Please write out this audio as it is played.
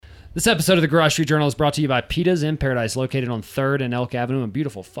This episode of the Garage Street Journal is brought to you by Pitas in Paradise, located on 3rd and Elk Avenue in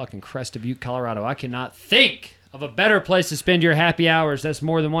beautiful fucking Crested Butte, Colorado. I cannot think of a better place to spend your happy hours. That's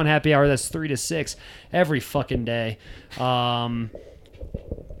more than one happy hour. That's 3 to 6 every fucking day. Piles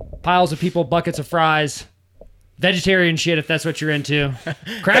of people, buckets of fries, vegetarian shit if that's what you're into.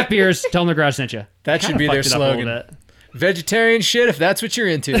 Craft beers, tell them the garage sent you. That should be their slogan. Vegetarian shit if that's what you're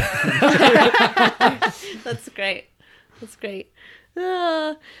into. That's great. That's great.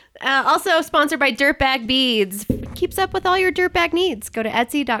 Also sponsored by Dirtbag Beads. Keeps up with all your dirtbag needs. Go to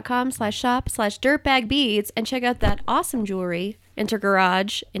etsy.com/shop/dirtbagbeads and check out that awesome jewelry. Enter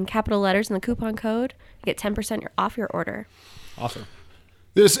garage in capital letters in the coupon code. You get 10% off your order. Awesome.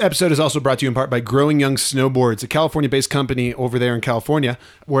 This episode is also brought to you in part by Growing Young Snowboards, a California-based company over there in California,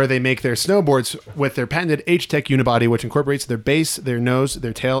 where they make their snowboards with their patented H-Tech unibody, which incorporates their base, their nose,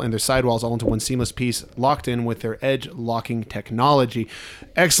 their tail, and their sidewalls all into one seamless piece, locked in with their edge locking technology.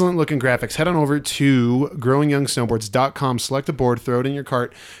 Excellent looking graphics. Head on over to growingyoungsnowboards.com, select a board, throw it in your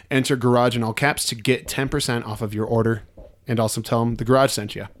cart, enter garage in all caps to get 10% off of your order, and also tell them the garage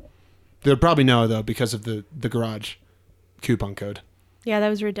sent you. They'll probably know, though, because of the garage coupon code. Yeah, that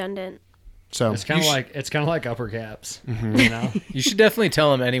was redundant. So it's kind of like upper caps. Mm-hmm. You know, you should definitely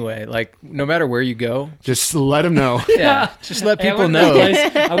tell them anyway. Like, no matter where you go, just let them know. Yeah, just let people know.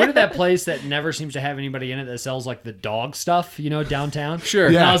 I went to that place that never seems to have anybody in it that sells like the dog stuff, you know, downtown. Sure.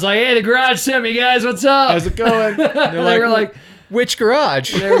 Yeah. And I was like, hey, the garage sent me, guys. What's up? How's it going? They were like, which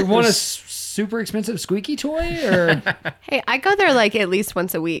garage? They want a super expensive squeaky toy, or Hey, I go there like at least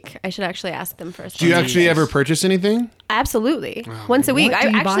once a week. I should actually ask them first. Do you actually ever purchase anything? Absolutely. Once a week.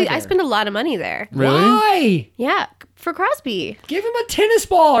 I spend a lot of money there. Really? Why? Yeah, for Crosby. Give him a tennis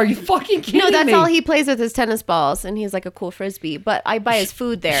ball. Are you fucking kidding me? No, that's all he plays with his tennis balls, and he's like a cool frisbee. But I buy his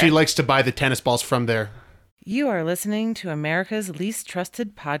food there. She likes to buy the tennis balls from there. You are listening to America's least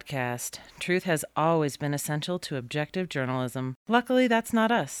trusted podcast. Truth has always been essential to objective journalism. Luckily, that's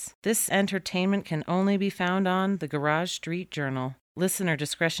not us. This entertainment can only be found on the Garage Street Journal. Listener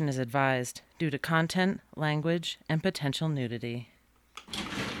discretion is advised due to content, language, and potential nudity.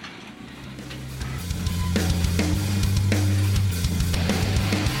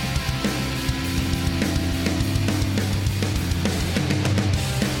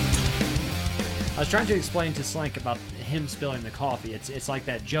 I was trying to explain to Slank about him spilling the coffee. It's like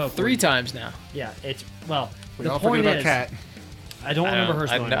that joke. 3 times now. Yeah, it's well. We the all point forget is, about Kat. I don't remember her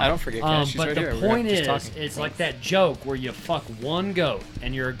spilling. I don't forget Kat. She's but right the here. We're point just is, talking. it's like that joke where you fuck one goat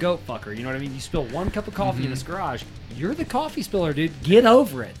and you're a goat fucker. You know what I mean? You spill one cup of coffee in this garage. You're the coffee spiller, dude. Get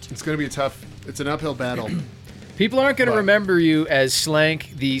over it. It's going to be it's an uphill battle. People aren't going to remember you as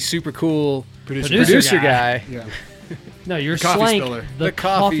Slank, the super cool Producer guy. Yeah. No, you're Coffee Slank, spiller. the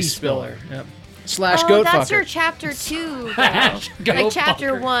coffee spiller. Yep. / Oh, goat that's fucker. your chapter 2. Goat Like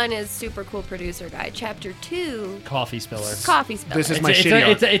chapter fucker. 1 is super cool producer guy. Chapter 2, Coffee spiller. coffee spiller. This is my shitty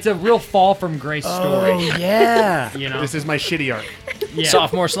arc. It's a real fall from grace story. Yeah. You know? This is my shitty arc. Yeah.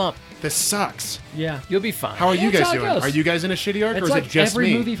 Sophomore slump. This sucks. Yeah. You'll be fine. How are you That's guys how it doing? goes. Are you guys in a shitty arc, It's or is like it just every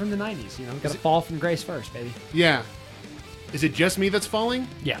me? movie from the 90s, you know? Got to fall from grace first, baby. Yeah. Is it just me that's falling?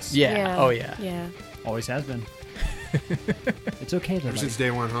 Yes. Yeah. Oh, yeah. Yeah. Always has been. It's okay, though, Ever since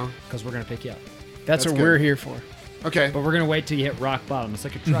day one, huh? because we're going to pick you up. That's what good. we're here for. Okay. But we're going to wait till you hit rock bottom. It's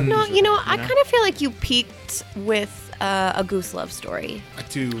like a drug No, user, you know, I kind of feel like you peaked with a Goose Love story. I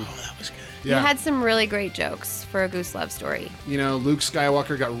do. Oh, that was good. Yeah. You had some really great jokes for a Goose Love story. You know, Luke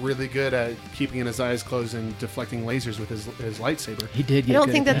Skywalker got really good at keeping his eyes closed and deflecting lasers with his lightsaber. He did. I don't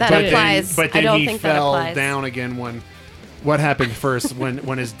think that But applies. Then, but then I don't he think that fell applies. down again when... What happened first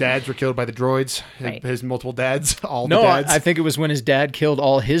when his dads were killed by the droids? Right. His multiple dads, all No, the dads. I think it was when his dad killed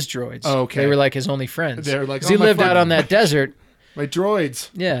all his droids. Oh, okay. They were like his only friends. They're like, 'Cause oh, he my lived out fucking- on that desert. My droids.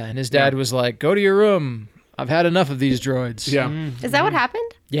 Yeah, and his dad was like, "Go to your room. I've had enough of these droids." Yeah. Is that what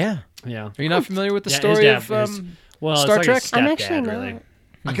happened? Yeah. Yeah. Are you not familiar with the Yeah, story his dad of is- well, Star it's like Trek? his I'm stepdad, actually really. not.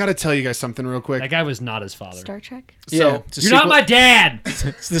 I got to tell you guys something real quick. That guy was not his father. Star Trek? So, it's a You're not sequel- my dad!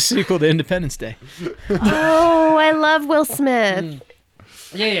 It's the sequel to Independence Day. Oh, I love Will Smith.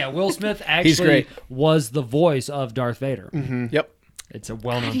 Yeah. Will Smith He's actually great. was the voice of Darth Vader. Yep. It's a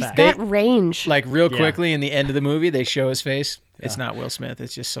well-known He's fact. got range. Like real Yeah. quickly in the end of the movie, they show his face. It's not Will Smith.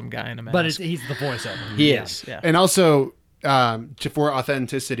 It's just some guy in a mask. But he's the voice of him. he Yeah. is. Yeah. and also, for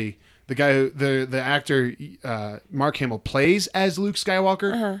authenticity, the guy, the actor, Mark Hamill, plays as Luke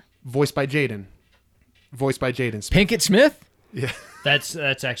Skywalker, voiced by Jaden. Pinkett Smith. Yeah. That's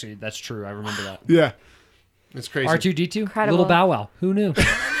true. I remember that. Yeah. It's crazy. R2-D2, Incredible. Little Bow Wow. Who knew?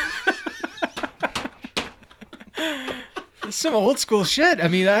 Some old school shit. I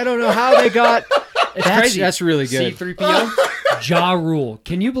mean, I don't know how they got. It's crazy. That's really good. C-3PO. Ja Rule.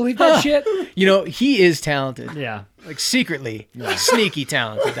 Can you believe that shit? You know, he is talented. Yeah. Like secretly, sneaky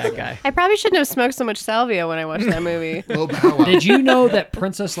talented, that guy. I probably shouldn't have smoked so much salvia when I watched that movie. Oh, Bow Wow. Did you know that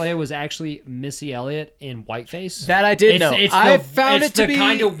Princess Leia was actually Missy Elliott in Whiteface? That I did know. I found it to be the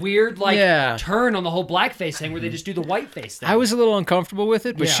kind of weird Yeah. turn on the whole blackface thing where they just do the whiteface thing. I was a little uncomfortable with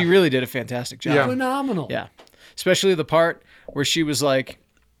it, but Yeah. she really did a fantastic job. Yeah. phenomenal. Yeah. Especially the part where she was like,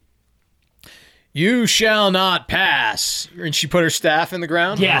 "You shall not pass," and she put her staff in the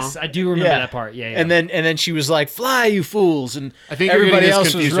ground. Yes, I do remember that part. Yeah, yeah. And then she was like, "Fly, you fools!" And I think everybody you're getting else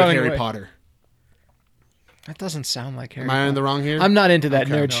this was confused with running Harry away. Potter. That doesn't sound like Harry. Am I in the wrong here? I'm not into that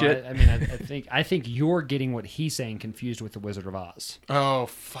nerd No, shit. I mean, I think you're getting what he's saying confused with the Wizard of Oz. Oh,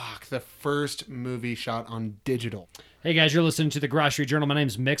 fuck. The first movie shot on digital. Hey guys, you're listening to the Garage Street Journal. My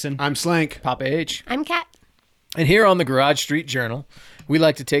name's Mixon. I'm Slank. Papa H. I'm Kat. And here on the Garage Street Journal, we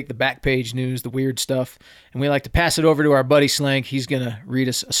like to take the back page news, the weird stuff, and we like to pass it over to our buddy Slank. He's going to read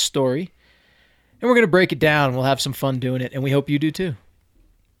us a story, and we're going to break it down. We'll have some fun doing it, and we hope you do too.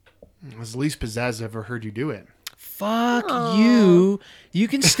 It was the least pizzazz I've ever heard you do it. Fuck you. You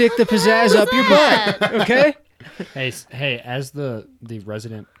can stick the pizzazz up your butt, okay? Hey, as the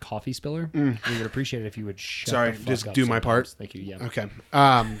resident coffee spiller, we would appreciate it if you would shut Sorry, the fuck just up do my sometimes. part. Thank you. Yeah. Okay.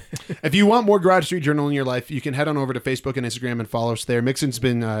 If you want more Garage Street Journal in your life, you can head on over to Facebook and Instagram and follow us there. Mixon's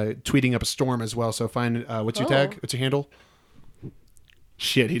been tweeting up a storm as well, so find what's your tag? What's your handle?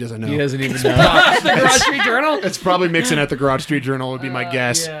 Shit, he doesn't know. He doesn't even know. the Garage Street Journal. It's probably Mixon at the Garage Street Journal would be my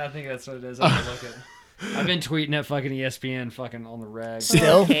guess. Yeah, I think that's what it is. I'll look at. I've been tweeting at fucking ESPN fucking on the reg.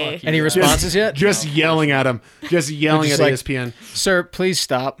 Still? Okay. Fuck you Any guys. responses yet? Just yelling at him. Just yelling Just at like- ESPN. Sir, please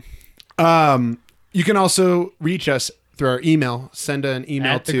stop. You can also reach us through our email. Send an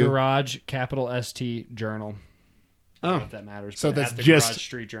email At the to... Garage capital ST Journal. I don't know Oh, if that matters. so but that's at the just- Garage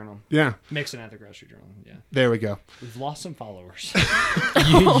Street Journal. yeah, Mixing at the Garage Street Journal. Yeah, there we go. we've lost some followers.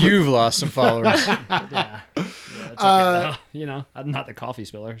 You've lost some followers. yeah, it's okay, you know, I'm not the coffee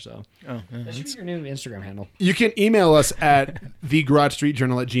spiller, so that should be your new Instagram handle. You can email us at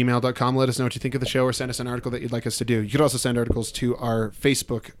thegaragesstreetjournal@gmail.com. Let us know what you think of the show or send us an article that you'd like us to do. You could also send articles to our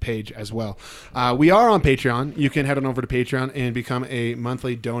Facebook page as well. We are on Patreon. You can head on over to Patreon and become a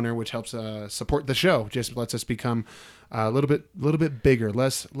monthly donor, which helps support the show. Just lets us become a little bit bigger,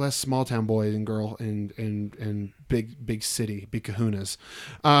 less small town boy and girl and big city, big kahunas.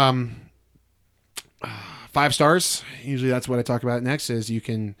 5 stars. Usually that's what I talk about next is you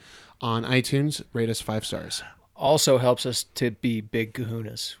can on iTunes rate us 5 stars. Also helps us to be big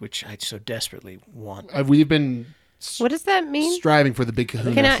kahunas, which I so desperately want. We've been What does that mean? striving for the big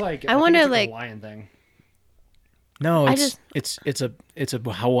kahuna. Can I- It's like, I wonder, think it's like- a lion thing. No, I it's a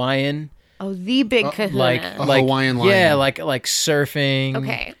Hawaiian Oh, the big kahuna. like A Hawaiian lion. Yeah, like surfing.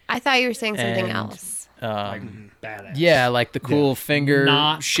 Okay. I thought you were saying something And- else. Badass. Yeah, like the cool finger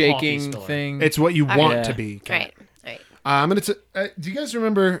Not coffee shaking spiller. thing. It's what you want Yeah. to be. Right. I'm gonna. Do you guys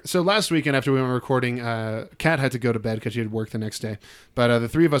remember? So last weekend after we were recording, Kat had to go to bed because she had work the next day. But the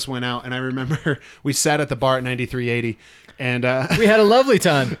three of us went out, and I remember we sat at the bar at 9380, and we had a lovely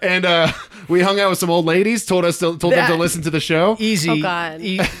time. and we hung out with some old ladies. Told them to listen to the show. Easy. Oh, God.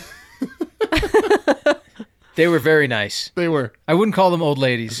 They were very nice. They were. I wouldn't call them old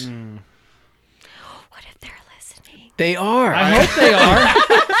ladies. What if they're listening? They are. I hope they are.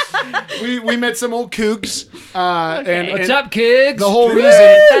 We met some old kooks. And What's up, kids? The whole reason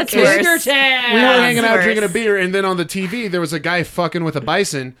That's Cougar worse. Town. we were hanging out worse. drinking a beer, and then on the TV there was a guy fucking with a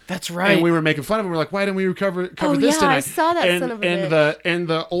bison. That's right. And we were making fun of him. We're like, why didn't we cover Oh, this yeah, tonight? I saw that and, son of a and bitch.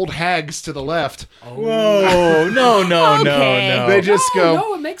 the old hags to the left. Whoa! No! Okay. No! They just go.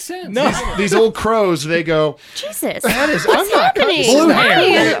 No, it makes sense. These old crows. They go. Jesus. I'm What's not happening? Blue Why hair. are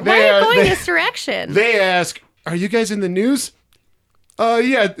you, They- why they are are- you going they- this direction? They ask, "Are you guys in the news?"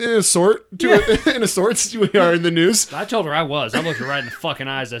 Yeah, in a sort. In a sorts, we are in the news. I told her I was. I looked her right in the fucking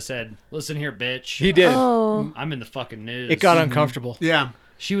eyes. I said, "Listen here, bitch. He did. Oh. I'm in the fucking news." It got uncomfortable. Yeah,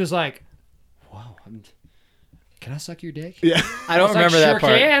 She was like, "Whoa, can I suck your dick?" yeah. I don't I was remember like, that sure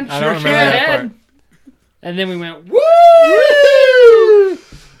part. Can. I Sure don't remember that can. part. And then we went, woo!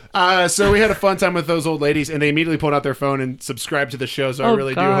 So we had a fun time with those old ladies, and they immediately pulled out their phone and subscribed to the show. So I Oh,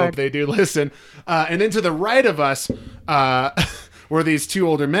 really do God. hope they do listen. And then to the right of us were these two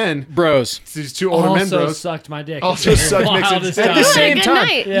older men. Bros. These two older men, Also bros. sucked my dick. Also sucked Mixon's Wildest dick. At the time. same You had a good time.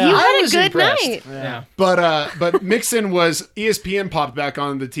 night. Yeah. You I had a was good impressed. night. Yeah. But Mixon was ESPN popped back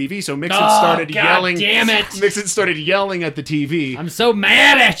on the TV, so Mixon Oh, started God yelling. damn it. Mixon started yelling at the TV, I'm so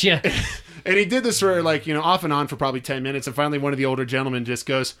mad at you. and he did this for off and on for probably 10 minutes, and finally one of the older gentlemen just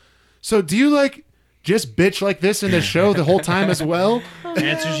goes, "So do you just bitch like this in the show the whole time as well?"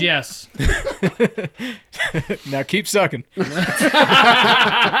 Answer's yes. Now keep sucking.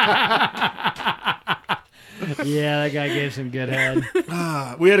 Yeah, that guy gave some good head.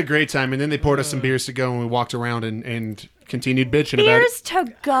 We had a great time, and then they poured us some beers to go, and we walked around and continued bitching about it. Beers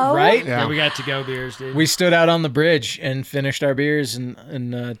to go. Right? Yeah, we got to-go beers, dude. We stood out on the bridge and finished our beers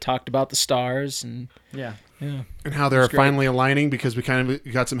and talked about the stars and Yeah. And how they're finally aligning because we kind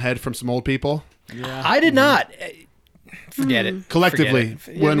of got some head from some old people. Yeah. I did not. Forget it. Collectively,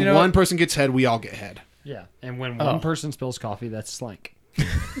 Forget it. when You know one what? person gets head, we all get head. Yeah. And when one person spills coffee, that's slank.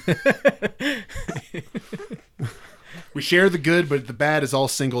 We share the good, but the bad is all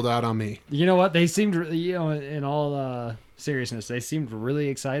singled out on me. You know what? They seemed, in all seriousness, they seemed really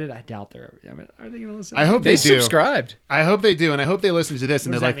excited. I doubt they're. I mean, are they going to listen? I hope They they do. subscribed. I hope they do, and I hope they listen to this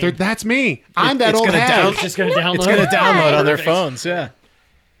and What they're does like, that mean? "That's me. I'm that it's old gonna head." It's just going to download. It's going to download on their Perfect. phones, yeah.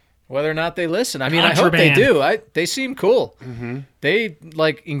 Whether or not they listen. I mean, I hope they Contraband. do. They seem cool. Mm-hmm. They,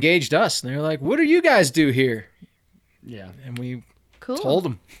 engaged us. And they're like, what do you guys do here? Yeah. And we Cool. told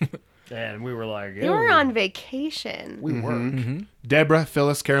them. And we were like, You were on vacation. We were. Mm-hmm. Deborah,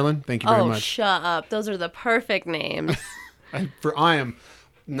 Phyllis, Carolyn, thank you very Oh, much. shut up. Those are the perfect names. I am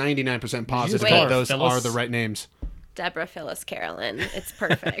 99% positive Wait. that those Phyllis? are the right names. Deborah, Phyllis, Carolyn. It's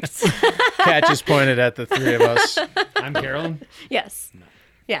perfect. Kat just pointed at the three of us. I'm Carolyn. Yes.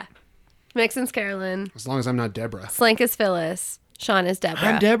 Yeah. Mixon's Carolyn. As long as I'm not Deborah. Slank is Phyllis. Sean is Deborah.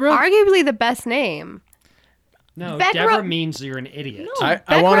 I'm Deborah? Arguably the best name. No, Beck Deborah wrote- means you're an idiot. No. I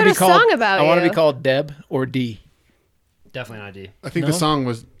Beck want to wrote be a called. song about I want to you. be called Deb or D. Definitely an ID. I think No? the song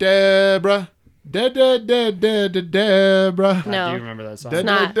was Deborah. Deborah. No. I do remember that song.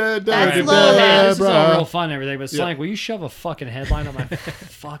 not. That's Alright, Lil well, man, Nas. this is all Deborah. real fun and everything, but Slank, will you shove a fucking headline on my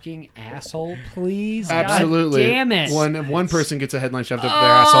fucking asshole, please? God Absolutely. damn it. When one person gets a headline shoved up Oh,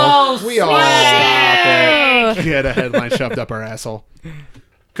 their asshole, we all Stop it. get a headline shoved up our asshole.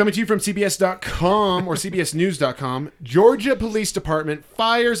 Coming to you from CBS.com or CBSNews.com, Georgia Police Department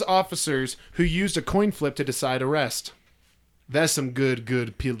fires officers who used a coin flip to decide arrest. That's some good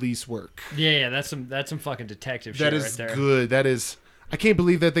police work. Yeah, that's some fucking detective That shit is right there. good. That is. I can't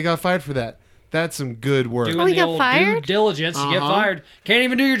believe that they got fired for that. That's some good work. Doing Oh, he the got old fired? due diligence, you get Uh-huh. fired. Can't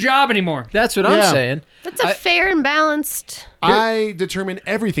even do your job anymore. That's what Yeah. I'm saying. That's a fair and balanced. I determine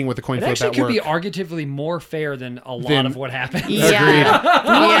everything with a coin It flip actually at could work. be arguably more fair than a lot Than- of what happens. Yeah.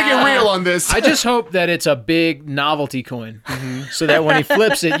 I want to get real on this. I just hope that it's a big novelty coin, so that when he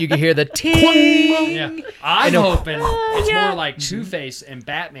flips it, you can hear the ting. Yeah. I'm hoping it's yeah. more like Two-Face and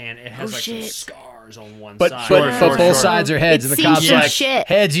Batman. It has Oh, like some shit. scars on one But side. but both sides are heads, It and the seems cops some like shit.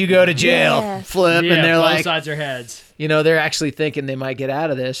 heads, you go to jail. Yeah. Flip, Yeah, and they're both like, sides are heads. they're actually thinking they might get out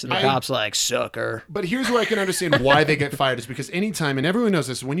of this, and the cops like sucker. But here's where I can understand why they get fired is because anytime, and everyone knows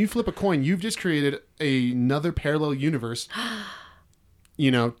this, when you flip a coin, you've just created another parallel universe.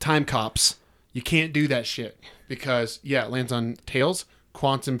 Time cops. You can't do that shit because, it lands on tails.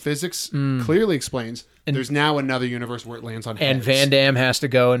 Quantum physics clearly explains there's now another universe where it lands on heads. And Van Damme has to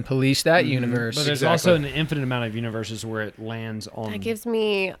go and police that universe. But there's Exactly. also an infinite amount of universes where it lands on That gives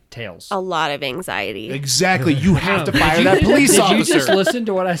me tails. a lot of anxiety. Exactly. You have to Did fire you- that police Did officer. you just listen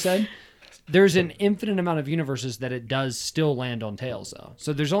to what I said? There's an infinite amount of universes that it does still land on tails, though.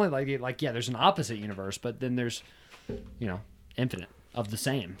 So there's only there's an opposite universe, but then there's, infinite of the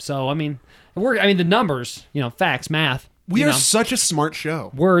same. So I mean, the numbers, facts, math. We are such a smart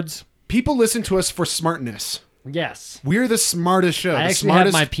show. Words. People listen to us for smartness. Yes. We're the smartest show. I the actually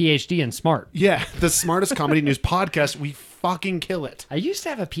smartest, have my PhD in smart. Yeah, the smartest comedy news podcast. We fucking kill it. I used to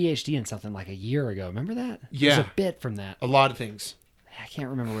have a PhD in something like a year ago. Remember that? Yeah. There's a bit from that. A lot of things. I can't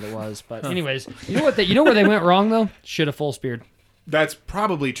remember what it was, but anyways, you know what? You know where they went wrong though? Should have full speared. That's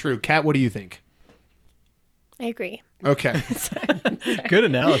probably true. Kat, what do you think? I agree. Okay. Good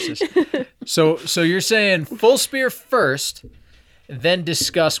analysis. So you're saying full spear first, then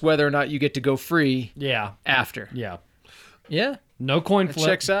discuss whether or not you get to go free Yeah. after. Yeah. Yeah. No coin flip.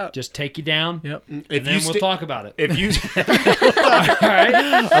 checks out. Just take you down. Yep. And then we'll talk about it. If you All right.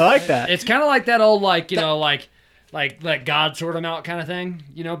 I like that. It's kind of like that old like let God sort them out kind of thing,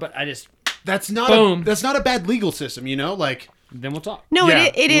 but I just that's not Boom. that's not a bad legal system, like then we'll talk. No, Yeah,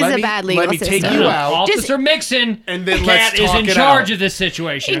 it is let a me- bad legal let me take system. you out. Officer Mixon and then Kat let's is talk in it charge out. of this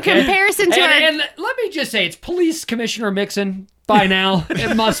situation. In okay? comparison to our- and let me just say, it's Police Commissioner Mixon by now.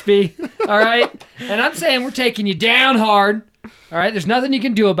 It must be. All right, and I'm saying we're taking you down hard. All right, there's nothing you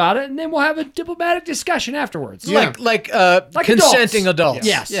can do about it, and then we'll have a diplomatic discussion afterwards. Yeah. Like Like consenting adults. adults.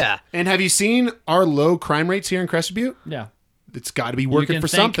 Yes. Yeah. And have you seen our low crime rates here in Crested Butte? Yeah. It's got to be You working can for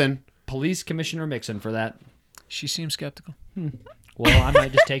thank something. Police Commissioner Mixon for that. She seems skeptical. Well, I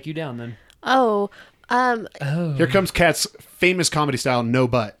might just take you down then. Oh, Here comes Kat's famous comedy style, no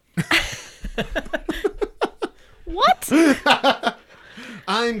butt. What?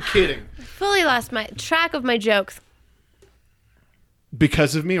 I'm kidding. Fully lost my track of my jokes.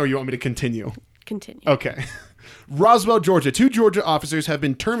 Because of me, or you want me to continue? Continue. Okay. Roswell, Georgia. 2 Georgia officers have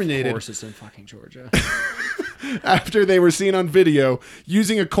been terminated. Of course it's in fucking Georgia. After they were seen on video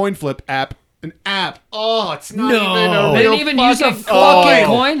using a coin flip app. An app. Oh, it's not even a They real didn't even use a fucking fucking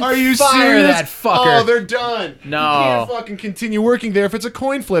coin? Are you Fire serious? that fucker. Oh, they're done. No. You can't fucking continue working there if it's a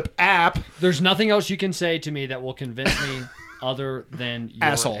coin flip app. There's nothing else you can say to me that will convince me other than you're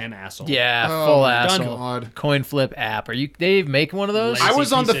Asshole. an asshole. Yeah, Oh, full my asshole. God. Coin flip app. Are you? They make one of those? Lazy I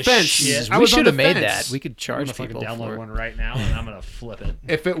was on piece the of fence. shit. I We was on should the have made fence. that. We could I'm charge gonna fucking people download for it. one right now and I'm gonna flip it.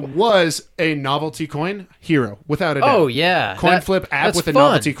 If it was a novelty coin, hero, without a doubt. Oh yeah, Coin flip app that's with a fun.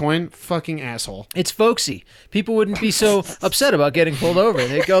 novelty coin, fucking asshole. It's folksy. People wouldn't be so upset about getting pulled over.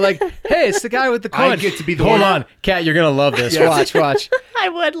 They'd go like, "Hey, it's the guy with the coin." I get to be the Hold one. on, Kat, you're gonna love this. Yeah. Watch. I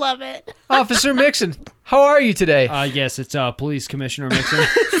would love it. Officer Mixon, how are you today? Yes, it's Police Commissioner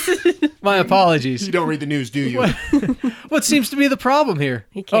Mixon. My apologies. You don't read the news, do you? What seems to be the problem here?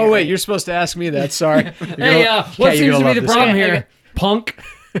 He can't Oh wait, read. you're supposed to ask me that. Sorry. Hey, what seems to be the problem here, punk?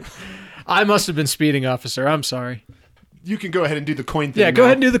 I must have been speeding, officer. I'm sorry. You can go ahead and do the coin thing. Yeah, go now.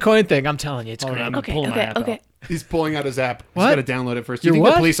 ahead and do the coin thing. I'm telling you, it's Hold great. on. Okay, Pulling my okay, app okay. out. He's pulling out his app. What? He's got to download it first. Do you Your think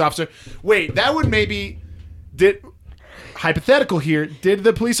what? the police officer... Wait, that would maybe... Hypothetical here. Did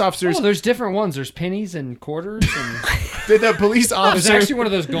the police officers... Oh, there's different ones. There's pennies and quarters. And Did the police there's officer... actually one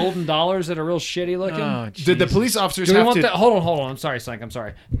of those golden dollars that are real shitty looking. Oh, Did the jeez. police officers do we have want to... the... Hold on. I'm sorry, Slank. I'm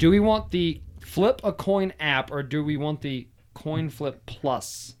sorry. Do we want the flip a coin app or do we want the coin flip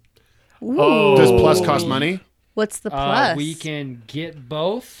plus? Oh. Does plus cost money? What's the plus? We can get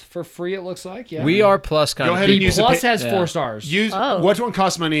both for free, it looks like. Yeah. We are plus kind Go of ahead and The use the plus pa- has Yeah. 4 stars. Use Oh. Which one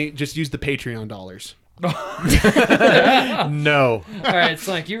costs money? Just use the Patreon dollars. No. All right, it's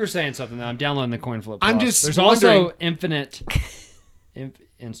like you were saying something. Now I'm downloading the coin flip. I'm Plus. just There's wondering- also infinite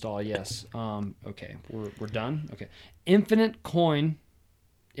install. Yes. Okay. We're done. Okay. Infinite coin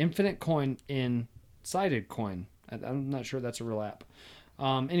in sided coin. I'm not sure that's a real app.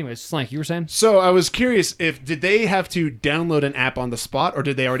 Anyways, Slank, you were saying? So I was curious if did they have to download an app on the spot or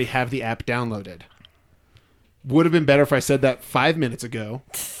did they already have the app downloaded? Would have been better if I said that 5 minutes ago.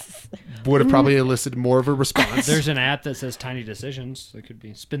 Would have probably elicited more of a response. There's an app that says Tiny Decisions. That could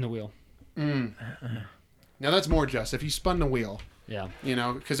be spin the wheel. Now that's more just if you spun the wheel, Yeah. you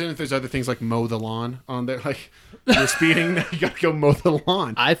know, because then if there's other things like mow the lawn on there, like you're speeding, you got to go mow the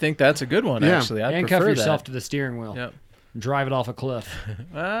lawn. I think that's a good one, Yeah. actually. I Handcuff prefer yourself that. to the steering wheel. Yep. Drive it off a cliff.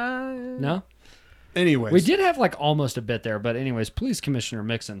 Uh, No? Anyways, We did have like almost a bit there, but anyways, Police Commissioner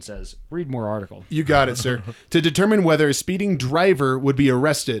Mixon says, read more article. you got it, sir. To determine whether a speeding driver would be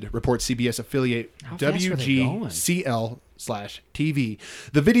arrested, reports CBS affiliate How fast were they going? WGCL/TV.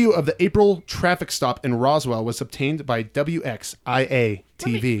 The video of the April traffic stop in Roswell was obtained by WXIA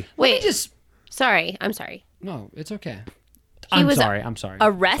TV. Wait, Just sorry. I'm sorry. no, it's okay. He was I'm sorry.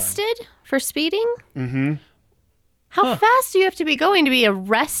 Arrested for speeding? Mm-hmm. How fast do you have to be going to be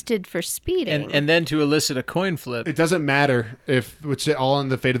arrested for speeding? and then to elicit a coin flip. It doesn't matter if it's all on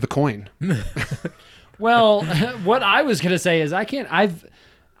the fate of the coin. Well, what I was gonna say is I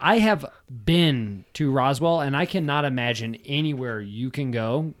have been to Roswell and I cannot imagine anywhere you can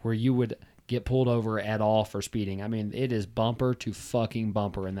go where you would get pulled over at all for speeding. I mean, it is bumper to fucking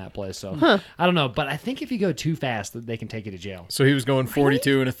bumper in that place. So I don't know, but I think if you go too fast, they can take you to jail. So he was going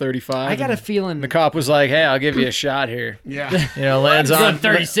 42 and a 35. I got a and feeling the cop was like, "Hey, I'll give you a shot here." Yeah. You know, lands going on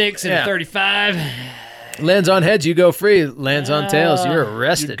 36 and Yeah. 35. Lands on heads, you go free. Lands on tails, you're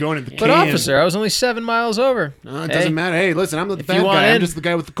arrested. You're going to the But can. officer, I was only 7 miles over. It Hey, doesn't matter. Hey, listen, I'm the you bad want guy. I'm in- just the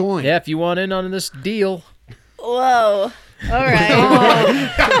guy with the coin. Yeah, if you want in on this deal. Whoa. All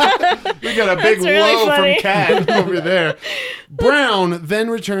right. We got a big That's really whoa funny. from Cat over there. Brown then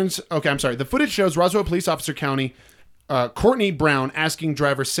returns. Okay, I'm sorry. The footage shows Roswell Police Officer County Courtney Brown asking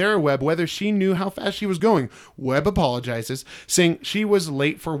driver Sarah Webb whether she knew how fast she was going. Webb apologizes, saying she was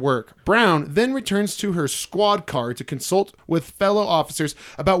late for work. Brown then returns to her squad car to consult with fellow officers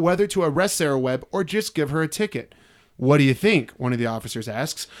about whether to arrest Sarah Webb or just give her a ticket. What do you think? One of the officers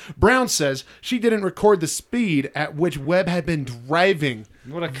asks. Brown says she didn't record the speed at which Webb had been driving.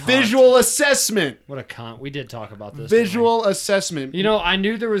 What a cunt. Visual assessment. What a cunt. We did talk about this. didn't we? Visual assessment. You know, I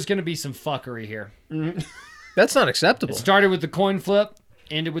knew there was going to be some fuckery here. That's not acceptable. Started with the coin flip,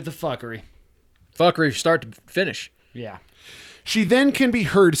 ended with the fuckery. Fuckery start to finish. Yeah. She then can be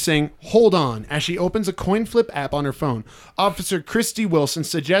heard saying, "Hold on," as she opens a coin flip app on her phone. Officer Christy Wilson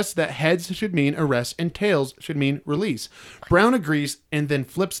suggests that heads should mean arrest and tails should mean release. Brown agrees and then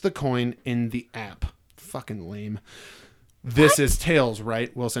flips the coin in the app. fucking lame. This is tails,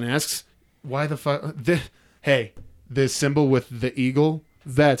 right? Wilson asks. Why the fuck? Hey, this symbol with the eagle,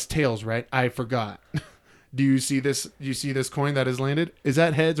 that's tails, right? I forgot. Do you see this? Do you see this coin that has landed? Is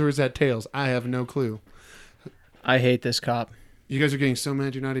that heads or is that tails? I have no clue. I hate this cop. You guys are getting so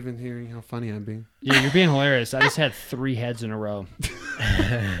mad you're not even hearing how funny I'm being. Yeah, you're being hilarious. I just had 3 heads in a row.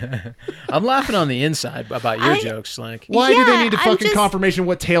 I'm laughing on the inside about your jokes, Slank. Why do they Yeah, need a I'm fucking just- confirmation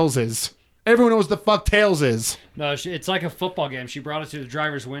what tails is? Everyone knows the fuck tails is. No, it's like a football game. She brought it to the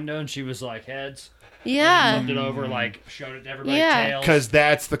driver's window, and she was like, heads. Yeah. Moved it over, like, showed it to everybody, Yeah. tails. Because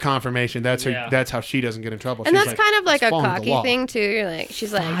that's the confirmation. That's her. Yeah. That's how she doesn't get in trouble. And She's that's kind of like "It's a following the cocky law." thing, too. You're like,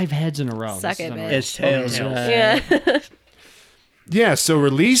 she's like, 5 heads in a row. Suck This is it, unreal. bitch. It's tails. Tails. yeah. Yeah, so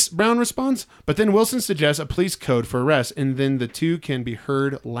release, Brown responds, but then Wilson suggests a police code for arrest, and then the two can be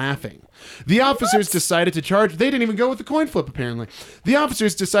heard laughing. The officers decided to charge, they didn't even go with the coin flip, apparently. The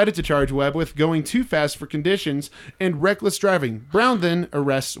officers decided to charge Webb with going too fast for conditions and reckless driving. Brown then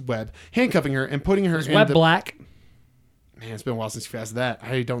arrests Webb, handcuffing her and putting her in Web the... black. Man, it's been a while since you've asked that.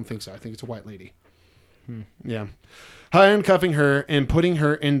 I don't think so. I think it's a white lady. Yeah. Handcuffing her and putting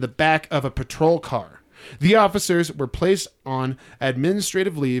her in the back of a patrol car. The officers were placed on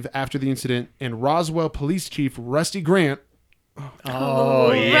administrative leave after the incident, and Roswell Police Chief Rusty Grant... Oh,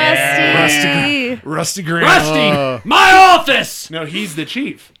 Rusty. Rusty Grant. Rusty! My office! No, he's the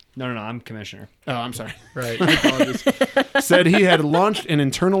chief. No, I'm commissioner. Oh, I'm sorry. Right. I apologize. Said he had launched an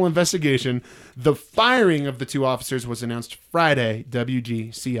internal investigation. The firing of the 2 officers was announced Friday,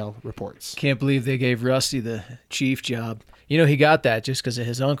 WGCL reports. Can't believe they gave Rusty the chief job. You know, he got that just because of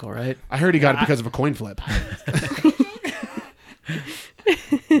his uncle, right? I heard he got it because of a coin flip.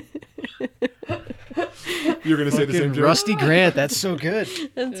 You're going to say the same joke? Rusty Grant, that's so good.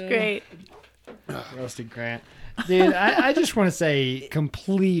 That's great. Rusty Grant. Dude, I just want to say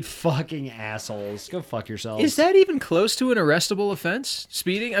complete fucking assholes. Go fuck yourselves. Is that even close to an arrestable offense?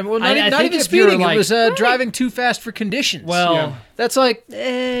 Speeding? I mean, well, not, I not think even if you're, speeding. like- It was driving too fast for conditions. Well, Yeah. that's like,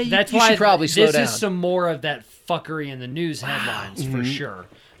 that's you why should probably slow this down. is some more of that fuckery in the news headlines for sure.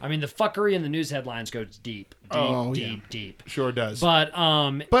 I mean, the fuckery in the news headlines goes deep, Oh, yeah. deep. Sure does. But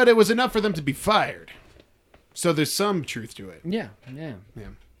But it was enough for them to be fired. So there's some truth to it. yeah. Yeah.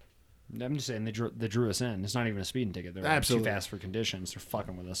 I'm just saying they drew us in. It's not even a speeding ticket. They're Absolutely. too fast for conditions. They're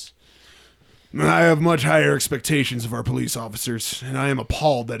fucking with us. I have much higher expectations of our police officers, and I am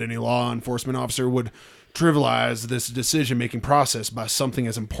appalled that any law enforcement officer would trivialize this decision-making process by something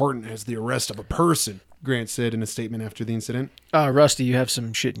as important as the arrest of a person, Grant said in a statement after the incident. Rusty, you have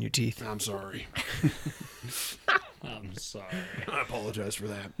some shit in your teeth. I'm sorry. I'm sorry. I apologize for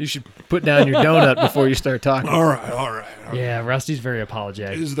that. You should put down your donut before you start talking. All right. Yeah, Rusty's very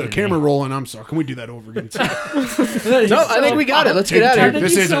apologetic. Is the Didn't camera he? rolling? I'm sorry. Can we do that over again? No, I think we got it. Let's get out of here.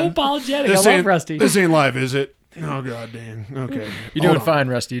 He's This so ain't- apologetic. I This love ain't, Rusty. this ain't live, is it? Oh, God damn. Okay. You're doing fine,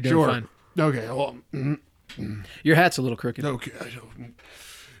 Rusty. You're doing Sure. fine. Okay. Well, Your hat's a little crooked. okay.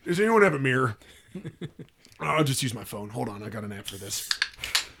 Does anyone have a mirror? I'll just use my phone. Hold on. I got an app for this.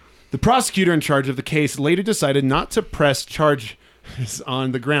 The prosecutor in charge of the case later decided not to press charges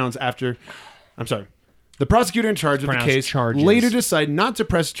on the grounds after... I'm sorry. The prosecutor in charge of the Pronounced case charges. later decided not to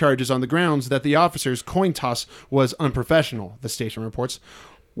press charges on the grounds that the officer's coin toss was unprofessional, the station reports.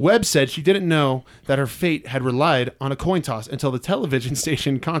 Webb said she didn't know that her fate had relied on a coin toss until the television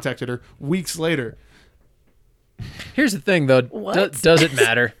station contacted her weeks later. Here's the thing, though. What? Does it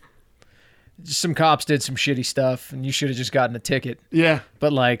matter? Just some cops did some shitty stuff, and you should have just gotten a ticket. Yeah.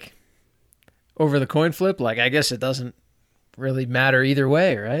 But, like, over the coin flip, like, I guess it doesn't really matter either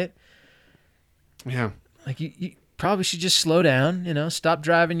way, right? Yeah. Like, you probably should just slow down, stop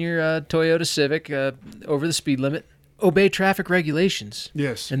driving your Toyota Civic over the speed limit. Obey traffic regulations.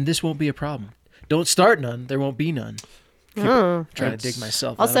 Yes. And this won't be a problem. Don't start none. There won't be none. Trying to dig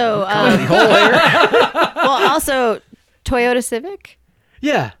myself out. Also, also Toyota Civic.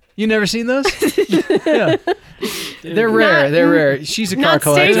 Yeah. You never seen those? Yeah. They're rare. They're rare. She's a car not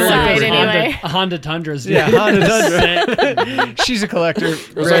collector. stateside, Those anyway. Honda Tundras. Yeah, dude. Honda Tundra. She's a collector.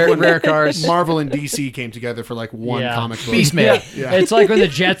 Rare cars. Marvel and DC came together for like one Yeah. comic book. Beastman. Yeah. It's like when the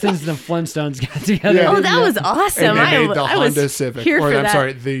Jetsons and the Flintstones got together. Yeah. Oh, that was awesome. And they made the I was Honda Civic. here Or for I'm that.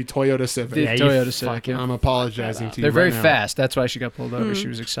 sorry, the Toyota Civic. The Yeah, you Toyota Civic. fucking- Yeah. I'm apologizing to you. They're very right now. fast. That's why she got pulled over. She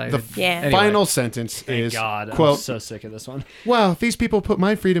was excited. The Yeah. Anyway. final sentence Thank is, God. I'm quote, so sick of this one. "Wow, these people put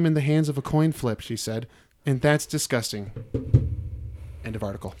my freedom in the hands of a coin flip," she said. And that's disgusting. End of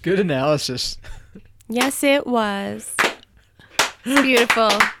article. Good analysis. Yes, it was. It's beautiful.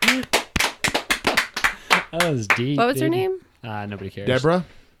 That was deep. What was her dude. name? Nobody cares. Deborah?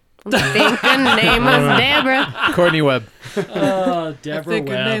 I think her name was Deborah. Courtney Webb. Oh, Deborah I think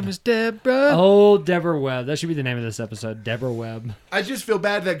Webb. her name was Deborah. Oh, Deborah Webb. That should be the name of this episode. Deborah Webb. I just feel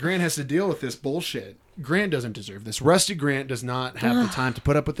bad that Grant has to deal with this bullshit. Grant doesn't deserve this. Rusty Grant does not have the time to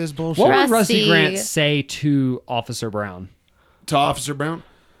put up with this bullshit. What would Rusty. Rusty Grant say to Officer Brown? To Officer Brown.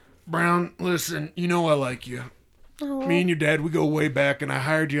 Brown, listen, you know I like you. Me and your dad, we go way back, and I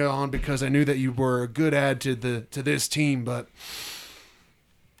hired you on because I knew that you were a good add to this team, but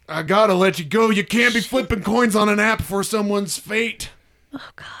I gotta let you go. You can't be flipping coins on an app for someone's fate. Oh,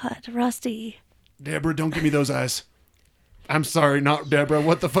 God, Rusty. Deborah, don't give me those eyes. I'm sorry, not Deborah.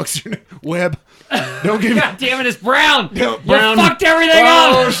 What the fuck's your name? Webb. Don't give me... God damn it, it's Brown. No, You Brown. fucked everything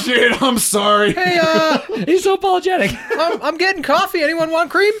Oh, up. shit, I'm sorry. Hey, He's so apologetic. I'm getting coffee. Anyone want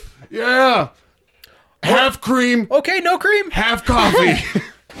cream? Yeah. Half cream, Okay, no cream. half coffee.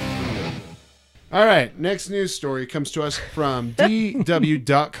 All right, next news story comes to us from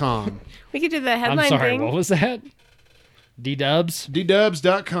DW.com. We could do the I'm headline sorry, thing. what was that? D-dubs?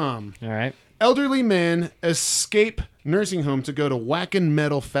 DWs.com. All right. Elderly men escape nursing home to go to Whackin'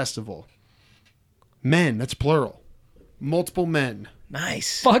 Metal Festival. Men, that's plural. Multiple men.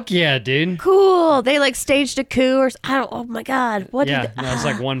 Nice. Fuck yeah, dude. Cool. They like staged a coup or I don't. Oh my God. What? Yeah, Did no, it's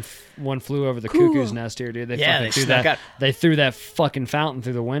like one flew over the Cool. cuckoo's nest here, dude. They Yeah, fucking they threw snuck that. out. They threw that fucking fountain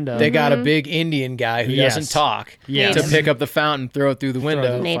through the window. They got a big Indian guy who Yes. doesn't talk Yes. to pick up the fountain, throw it through the Throw it window,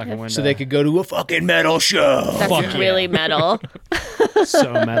 through the Native. fucking window. so they could go to a fucking metal show. That's Fuck really metal.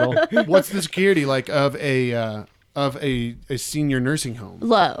 so metal. What's the security like of a senior nursing home?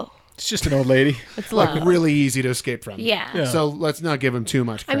 Low. It's just an old lady. It's low. Like really easy to escape from. Yeah. So let's not give him too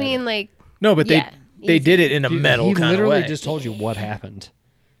much I credit. mean, like, No, but Yeah, they did it in a metal He kind of literally way. just told you what happened.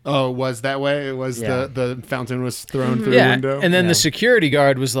 oh, it was that way? It was Yeah. the fountain was thrown through yeah, the window? and then Yeah. the security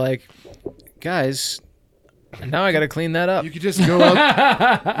guard was like, "Guys, now I got to clean that up." You could just go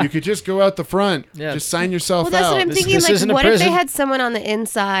out. You could just go out the front. Yeah. Just sign yourself well, that's out. what I'm thinking. this Like, isn't a what if they prison. had someone on the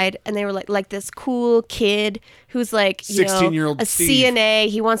inside and they were like this cool kid who's like, you know, 16-year-old a Steve. CNA.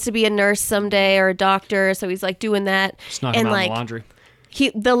 He wants to be a nurse someday or a doctor, so he's like doing that. Snuck and him out like in the laundry.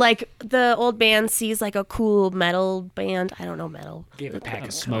 the old band sees like a cool metal band. I don't know metal. Gave a pack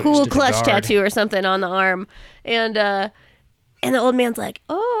of smokes Cool to the clutch guard. tattoo or something on the arm, and the old man's like,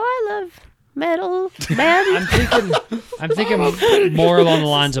 "Oh, I love metal band." I'm thinking more along the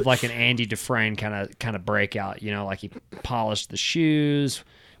lines of like an Andy Dufresne kind of breakout. You know, like he polished the shoes,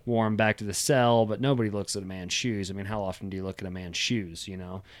 wore them back to the cell, but nobody looks at a man's shoes. I mean, how often do you look at a man's shoes? You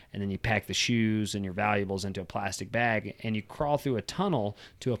know, and then you pack the shoes and your valuables into a plastic bag, and you crawl through a tunnel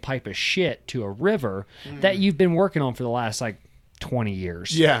to a pipe of shit to a river that you've been working on for the last like 20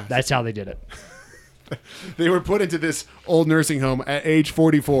 years. Yeah. That's how they did it. They were put into this old nursing home at age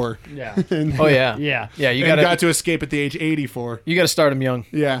 44. Yeah. and, Oh yeah, Yeah. yeah. You and got got to escape at the age 84. you got to start them young.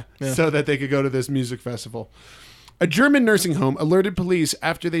 Yeah, so that they could go to this music festival. A German nursing home alerted police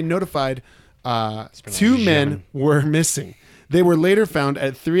after they notified two men were missing. They were later found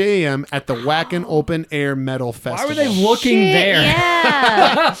at 3 a.m. at the Whackin' Open Air Metal Festival. Why were they looking Shit, there?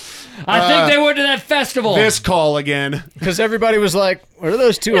 Yeah. I think they went to that festival. This call again. Because everybody was like, "What are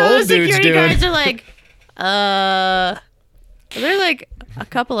those two No, the old dudes security doing?" guards are like, are there like a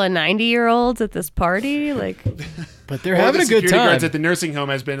couple of 90-year-olds at this party? Like, But they're One of having the a good security time. guards at the nursing home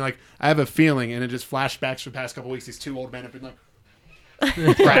has been like, I have a feeling, and it just flashbacks for the past couple weeks. These two old men have been like,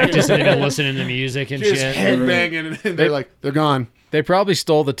 Practicing and listening to music and just shit. headbanging, and they're like, they're gone. They probably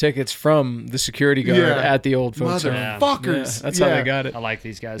stole the tickets from the security guard Yeah. at the old folks' home. Motherfuckers. Yeah, that's how they got it. I like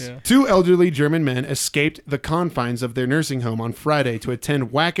these guys. Yeah. Two elderly German men escaped the confines of their nursing home on Friday to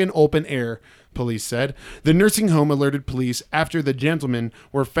attend Whackin' Open Air, police said. The nursing home alerted police after the gentlemen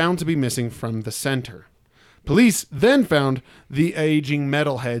were found to be missing from the center. Police then found the aging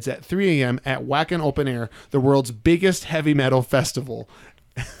metalheads at 3 a.m. at Whackin' Open Air, the world's biggest heavy metal festival.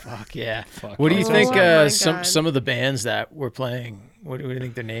 Fuck yeah. What do you That's think awesome. Oh my God. some of the bands that were playing, what do you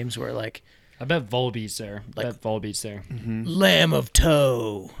think their names were? Like I bet Volbeat's there. there. Lamb of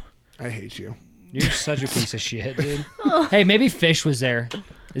Toe. I hate you. You're such a piece of shit, dude. Hey, maybe Fish was there.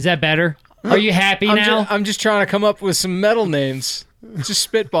 Is that better? Are you happy now? I'm just trying to come up with some metal names.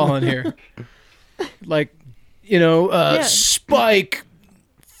 Just spitballing here. Like, Spike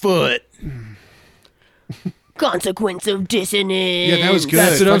Foot. consequence of dissonance. Yeah, that was good.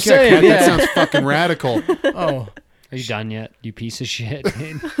 That's what I'm Fuck yeah, saying, Kat, yeah. That sounds fucking radical. Oh, Are you done yet, you piece of shit?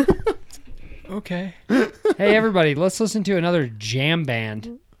 dude? okay. Hey, everybody, let's listen to another jam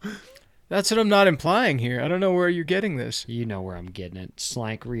band. That's what I'm not implying here. I don't know where you're getting this. You know where I'm getting it.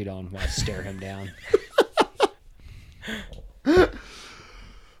 Slank, read on while I stare him down.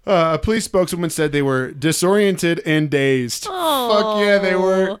 A police spokeswoman said they were disoriented and dazed. Oh. Fuck yeah, they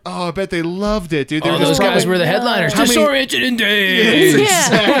were. Oh, I bet they loved it, dude. They Oh, were those just guys probably- were the headliners. How many- Disoriented and Yes, dazed.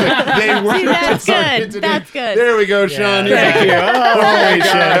 exactly. They were See, that's disoriented good. That's good. There we go, Sean. Yeah. Thank you. Holy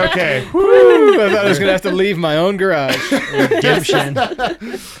shit. Okay. Woo, I thought I was gonna have to leave my own garage. Redemption.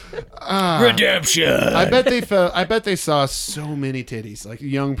 Redemption. I bet they saw so many titties, like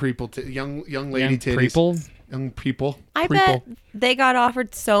young people, young lady titties. People. Young people. I People. bet they got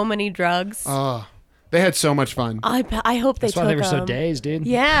offered so many drugs. Oh, they had so much fun. I hope they That's took why they were so them. dazed, dude.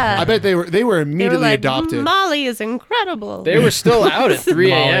 Yeah. I bet they were They were immediately like, adopted. Molly is incredible. They were still out at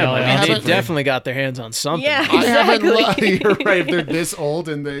 3 a.m. Molly, I mean, they haven't- definitely got their hands on something. Yeah, I haven't. exactly. You're right. If they're this old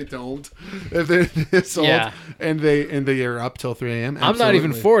and they don't, if they're this old Yeah. and they are up till 3 a.m. I'm not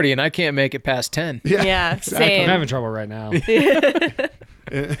even absolutely. 40 and I can't make it past 10. Yeah, I'm same. having trouble right now.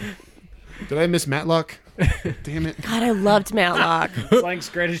 Did I miss Matlock? Damn it. God, I loved Matlock. Slank's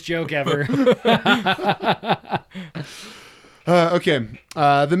greatest joke ever. Okay.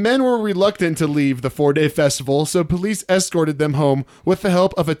 The men were reluctant to leave the 4-day festival, so police escorted them home with the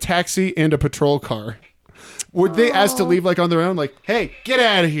help of a taxi and a patrol car. Were they asked to leave like on their own? Like, hey, get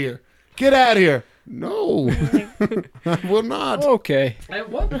out of here. Get out of here. No, I will not. Okay. At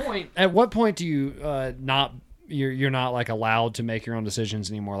what point do you not you're not like allowed to make your own decisions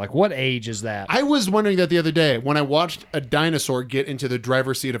anymore? Like, what age is that? I was wondering that the other day when I watched a dinosaur get into the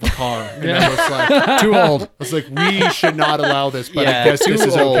driver's seat of a car. And I was like, too old. I was like, we should not allow this, but Yeah, I guess this too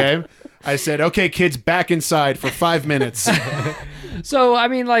is old. okay. I said, okay, kids, back inside for 5 minutes. So I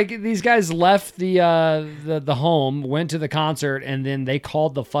mean, like, these guys left the home, went to the concert, and then they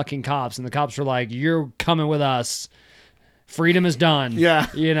called the fucking cops, and the cops were like, "You're coming with us. Freedom is done." Yeah.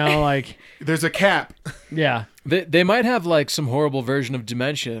 You know, like, There's a cap. yeah. They might have like some horrible version of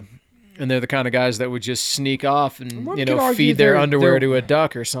dementia, and they're the kind of guys that would just sneak off and One could argue feed their they're- underwear they're- to a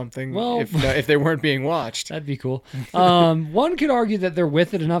duck or something. Well- if they weren't being watched. That'd be cool. One could argue that they're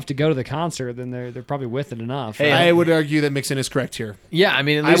with it enough to go to the concert. Then they're probably with it enough. Hey, right? I would argue that Mixon is correct here. Yeah, I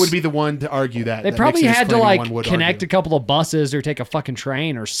mean, at I least, would be the one to argue that. They that probably Mixon is had to claiming like one would connect argue. a couple of buses or take a fucking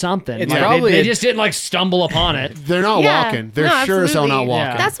train or something. It's Like, probably they a- just didn't like stumble upon it. They're not Yeah. walking. They're No, sure as hell not absolutely.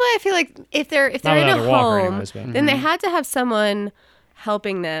 walking. Yeah. That's why I feel like if they're Not in without a a walker home, anyways, but- then they had to have someone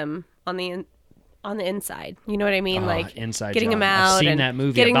helping them on the inside. You know what I mean? Like inside getting job. them I've out seen and that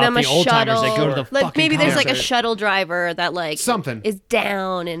movie getting about them the a old timers shuttle. that go to the like fucking maybe there's like a concert. shuttle driver that like Something. is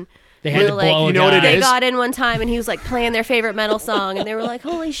down and They had they're to like, blow a You know what it guy. they is? got in one time and he was like playing their favorite metal song and they were like,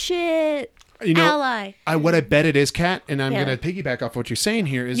 holy shit, You know, ally. what I bet it is, Kat, and I'm Yeah. going to piggyback off what you're saying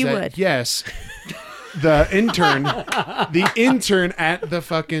here, is You that, would. yes, the intern at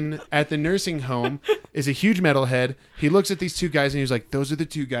the nursing home is a huge metalhead. He looks at these two guys and he's like, those are the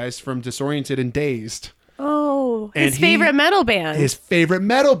two guys from Disoriented and Dazed. Oh, And his favorite metal band. His favorite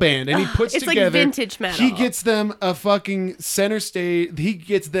metal band, and he puts It's like together vintage metal. He gets them a fucking center stage. He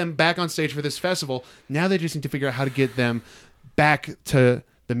gets them back on stage for this festival. Now they just need to figure out how to get them back to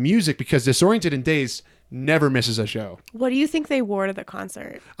the music because Disoriented and Dazed never misses a show. What do you think they wore to the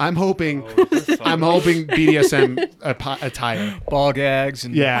concert? I'm hoping BDSM attire. ball gags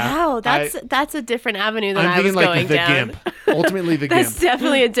and Yeah. Wow, that's a different avenue than I'm I was thinking going like the down. gimp. Ultimately the That's gimp.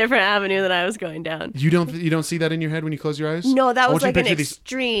 definitely a different avenue than I was going down. You don't see that in your head when you close your eyes? No, that I was want you to like an picture these-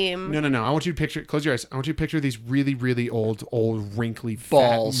 extreme. No. I want you to picture. Close your eyes. I want you to picture these really, really old, wrinkly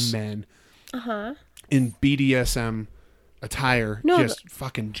Balls. fat men. In BDSM attire, No, just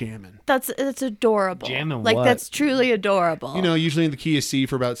fucking jamming. It's adorable. Jamming like what? that's truly adorable. You know, usually in the key of C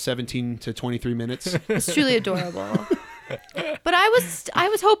for about 17 to 23 minutes. it's truly adorable. But I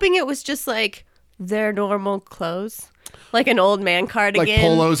was hoping it was just like their normal clothes, like an old man cardigan, like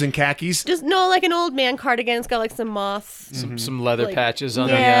polos and khakis. Just no, like an old man cardigan. It's got like some moss. some leather Like, patches on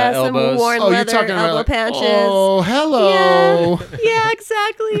yeah, the some elbows. worn Oh, you're leather talking about elbow like, patches. oh, hello. Yeah,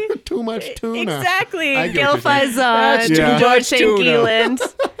 exactly. Too much tuna. Exactly. I get Gil what you're saying. Faison, That's too George much St. tuna.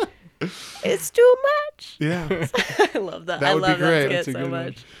 Keeland. It's too much. Yeah. I love that. That I would be love great. that That's skit a so good one.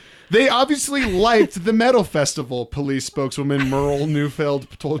 much. They obviously liked the metal festival, police spokeswoman Merle Neufeld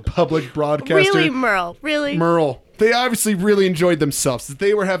told public broadcaster. Really, Merle? Really? Merle. They obviously really enjoyed themselves.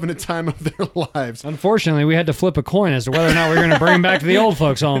 They were having a time of their lives. Unfortunately, we had to flip a coin as to whether or not we were going to bring them back to the old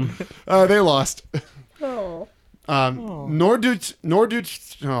folks' home. They lost. Oh.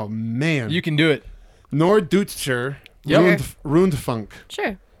 Norddeutscher. Oh man. You can do it. Norddeutscher Yep. Rundfunk.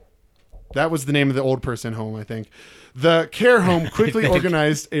 Sure. That was the name of the old person home, I think. The care home quickly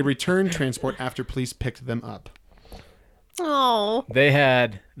organized a return transport after police picked them up. Oh. They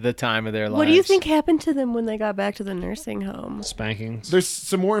had the time of their lives. What do you think happened to them when they got back to the nursing home? Spankings. There's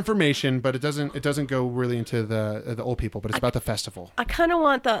some more information, but it doesn't go really into the old people. But it's about the festival. I kind of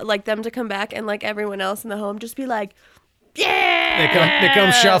want them to come back and like everyone else in the home just be like, yeah. They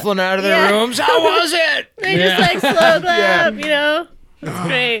come shuffling out of their rooms. How was it? They just like slow clap, you know? It's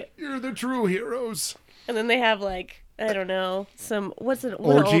great. You're the true heroes. And then they have like, I don't know, what do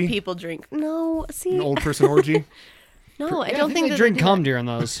Orgy? old people drink? No, see. An old person orgy. No, I Yeah, don't think they that drink do cum that. during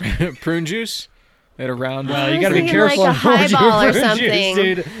those. Prune juice. They had a round. You was got to be thinking careful like a on orgy highball or fruit something.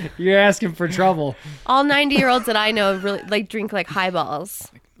 juice, dude. You're asking for trouble. All 90-year-olds that I know really like drink like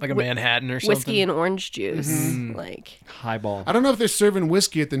highballs, like a Manhattan or something. whiskey and orange juice. Mm-hmm. Like, Highball. I don't know if they're serving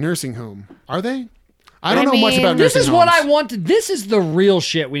whiskey at the nursing home. Are they? I don't know much about This nursing is what I homes. want. This is the real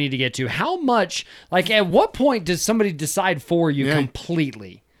shit we need to get to. How much? Like, at what point does somebody decide for you Yeah.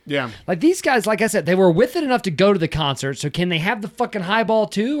 completely? Yeah. Like these guys, like I said, they were with it enough to go to the concert. So can they have the fucking highball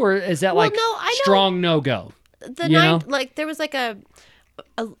too, or is that like no, I know- strong no go? the You night, know? like there was like a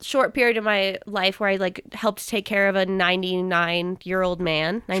short period of my life where I like helped take care of a 99-year-old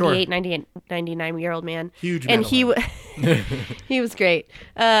man, 99-year-old man. Huge and he he was great.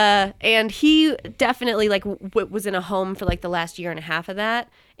 And he definitely like was in a home for like the last year and a half of that,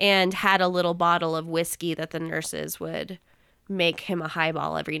 and had a little bottle of whiskey that the nurses would make him a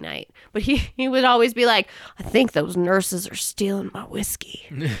highball every night. But he would always be like, I think those nurses are stealing my whiskey.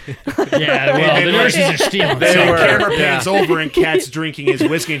 Yeah, well, the nurses are stealing. The So camera pans over and Kat's drinking his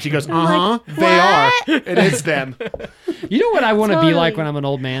whiskey, and she goes, they are. It is them. you know what I want to be like Totally. when I'm an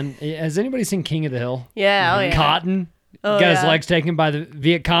old man? Has anybody seen King of the Hill? Yeah, oh yeah. Cotton. Oh, got his yeah. legs taken by the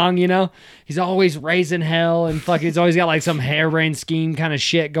Viet Cong, you know? He's always raising hell and fucking, he's always got like some harebrained scheme kind of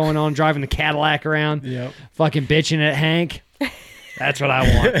shit going on, driving the Cadillac around. Yep. Fucking bitching at Hank. That's what I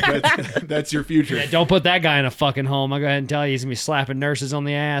want. That's your future. Yeah, don't put that guy in a fucking home. I'll go ahead and tell you, he's going to be slapping nurses on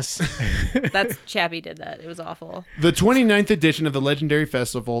the ass. That's Chappie did that. It was awful. The 29th edition of the legendary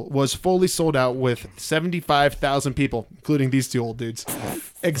festival was fully sold out with 75,000 people, including these two old dudes,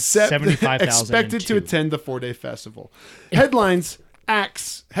 75,000 expected and to two. attend the 4-day festival. Headline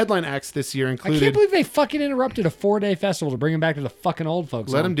acts this year I can't included. believe they fucking interrupted a 4-day festival to bring him back to the fucking old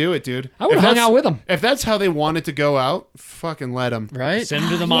folks. Let home. them do it, dude. I would've If hung that's- out with 'em. If that's how they wanted to go out, fucking let them. Right? Send him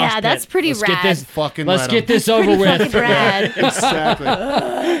to the mosh Yeah, pit. that's pretty Let's rad. Get this, Fucking let's let get 'em. this over with. Fucking rad.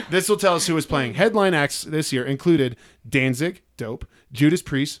 Exactly. This will tell us who is playing. Headline acts this year included Danzig, dope, Judas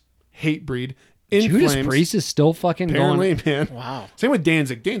Priest, Hatebreed, In Judas Flames. Priest is still fucking Apparently, going. man. Wow. Same with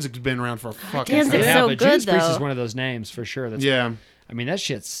Danzig. Danzig's been around for a fucking Danzig's time. Yeah, so but good, Judas Priest is though. one of those names for sure. That's Yeah. I mean, that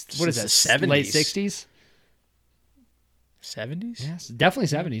shit's what is This that? is the Late 70s. 60s? 70s? Yes, definitely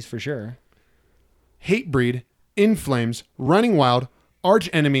 70s for sure. Hatebreed, In Flames, Running Wild, Arch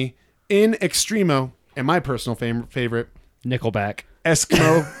Enemy, In Extremo, and my personal favorite, Nickelback.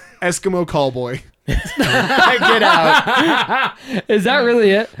 Eskimo Callboy. Get out. Is that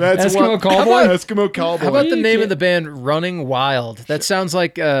really it? That's Eskimo what, Callboy? Eskimo Callboy. How about the You name can't- of the band Running Wild? That sounds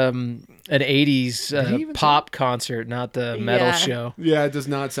like an 80s even pop concert, not the metal Yeah. show. Yeah, it does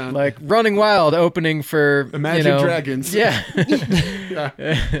not sound Like Running Wild opening for Imagine Dragons. Yeah.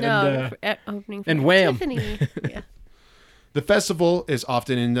 No, opening for and Wham. Tiffany. Yeah. The festival is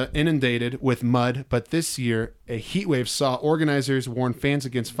often inundated with mud, but this year a heat wave saw organizers warn fans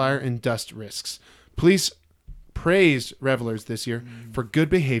against fire and dust risks. Police praised revelers this year for good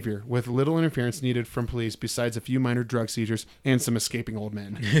behavior with little interference needed from police besides a few minor drug seizures and some escaping old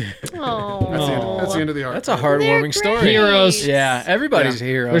men. Oh. That's the end of the arc. That's a heartwarming story. Heroes. Yeah, everybody's Yeah. a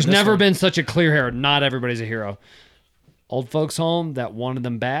hero. There's in this never one. been such a clear hero. Not everybody's a hero. Old folks home that wanted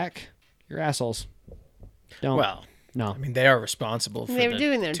them back, you're assholes. Don't. Well, no, I mean, they are responsible for They were the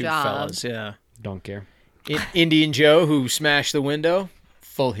doing their two job. fellas, yeah. don't care. Indian Joe, who smashed the window,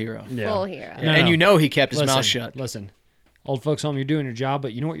 full hero. Yeah. Full hero. No, And no. you know he kept his Listen, mouth shut. Listen, old folks home, you're doing your job,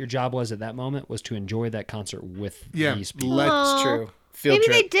 but you know what your job was at that moment was to enjoy that concert with Yeah, these people. That's Aw. true. Field Maybe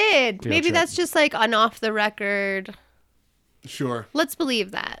trip. they did. Field Maybe trip. that's just like an off the record. Sure. Let's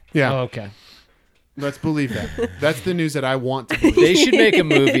believe that. Yeah, Oh, okay. let's believe that. That's the news that I want to believe. They should make a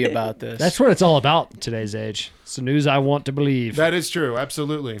movie about this. That's what it's all about in today's age. It's the news I want to believe. That is true.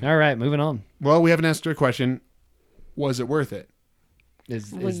 Absolutely. All right, moving on. Well, we haven't asked her a question. Was it worth it?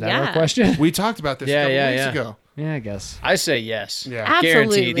 Is Well, that yeah. our question? We talked about this Yeah, a couple yeah, weeks yeah. ago. Yeah, I guess. I say yes. Yeah. Absolutely.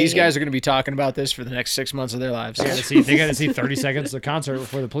 Guaranteed. These guys are going to be talking about this for the next 6 months of their lives. They got to see 30 seconds of the concert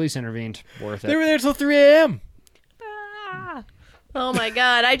before the police intervened. Worth They it. were there till 3 a.m. Oh my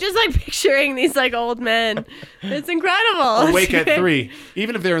god! I just like picturing these like old men. It's incredible. Awake at 3.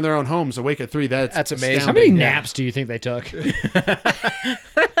 Even if they're in their own homes, awake at 3. That's That's amazing. How astounding. many naps do you think they took?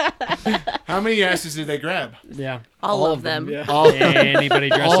 How How many asses did they grab? Yeah. All of them. Yeah. Anybody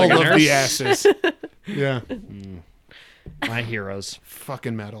dressed All like a of nurse? the asses. Yeah. My heroes.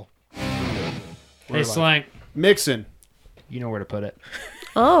 Fucking metal. Hey, Slank. Mixin. You know where to put it.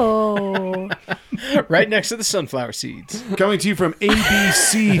 Oh. Right next to the sunflower seeds. Coming to you from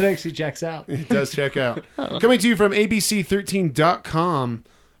ABC. It actually checks out. It does check out. Coming to you from ABC13.com.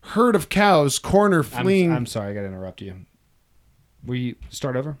 Herd of cows, corner fleeing. I'm sorry, I got to interrupt you. Will you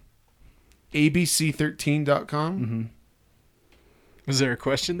start over? ABC13.com. Mm-hmm. Was there a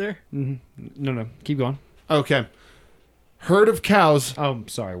question there? No, keep going. Okay. Herd of cows. Oh,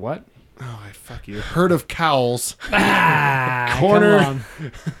 sorry, what? Oh, fuck you. Herd of cowls. Corner.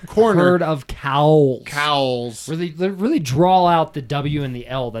 Corner. Herd of cowls. Cows. Really draw out the W and the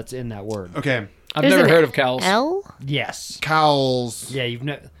L that's in that word. Okay. I've There's never an heard of cows. L? Yes. Cows. Yeah,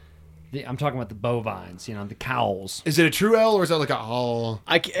 I'm talking about the bovines, the cowls. Is it a true L or is that like a all?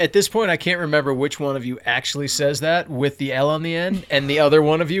 At this point, I can't remember which one of you actually says that with the L on the end, and the other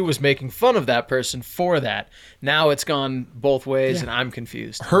one of you was making fun of that person for that. Now it's gone both ways, and I'm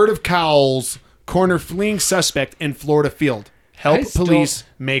confused. Herd of cows, corner fleeing suspect in Florida field. Help police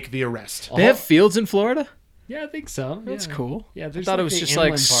make the arrest. They have fields in Florida? Yeah, I think so. That's cool. Yeah, I there's thought it like was the just like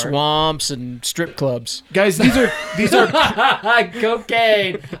inland part. swamps and strip clubs. Guys, these are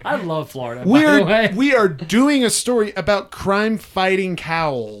Cocaine. I love Florida. By the way. we are doing a story about crime fighting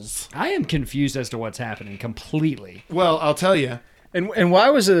cows. I am confused as to what's happening completely. Well, I'll tell you. And why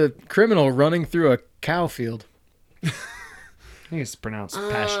was a criminal running through a cow field? I think it's pronounced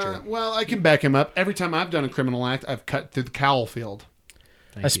pasture. Well, I can back him up. Every time I've done a criminal act, I've cut through the cow field.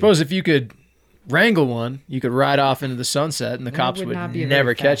 I suppose if you could wrangle one, you could ride off into the sunset and the cops would would not be a never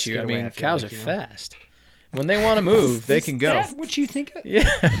very fast catch you. I getaway, mean, I feel cows like, are fast. When they want to move, they can go. Is that what you think? Yeah.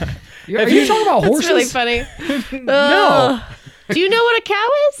 Are you talking about horses? That's really funny. No. Do you know what a cow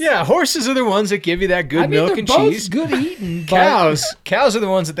is? Yeah, horses are the ones that give you that good milk they're and both cheese. good eating. Cows are the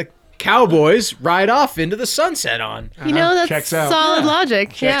ones that the cowboys ride off into the sunset on. You know, that's Checks out. solid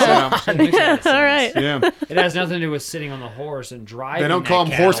logic. Checks yeah. out. All right. Yeah. It has nothing to do with sitting on the horse and driving. They don't that call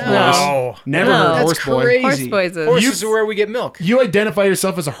them cattle. horse boys. No. Never No. heard That's horse boy. crazy. Horse boys is- Horses are where we get milk. You identify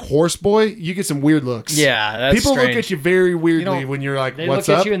yourself as a horse boy, you get some weird looks. Yeah, that's People strange. look at you very weirdly don't- when you're like, They what's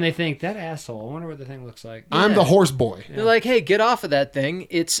look up? at you and they think, that asshole. I wonder what the thing looks like. I'm the horse boy. They're like, hey, get off of that thing.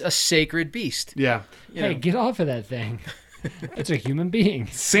 It's a sacred beast. Yeah. Hey, get off of that thing. It's a human being.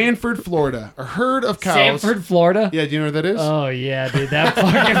 Sanford, Florida. A herd of cows. Sanford, Florida? Yeah, do you know where that is? Oh, yeah, dude. That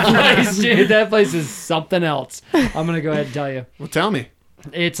fucking place, dude. That place is something else. I'm going to go ahead and tell you. Well, tell me.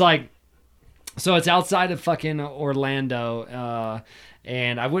 It's like, so it's outside of fucking Orlando,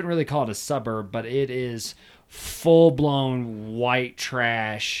 and I wouldn't really call it a suburb, but it is full-blown white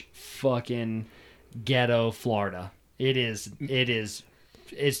trash fucking ghetto Florida.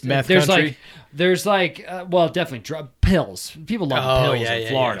 It's Meth there's country? well, definitely pills. People love Oh, pills yeah, in yeah,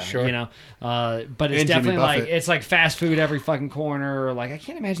 Florida, sure. you know. But it's And Jimmy definitely like Buffett. it's like fast food every fucking corner. Like I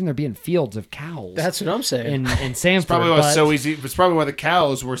can't imagine there being fields of cows. That's what I'm saying. in Sanford. Probably why it's but so easy. It's probably why the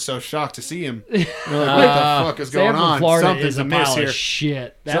cows were so shocked to see him. They're like, what the fuck is going Sanford, on? Florida Something's is a amiss pile here. of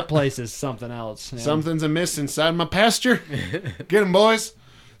shit. That place is something else. Yeah. Something's amiss inside my pasture. Get him, boys.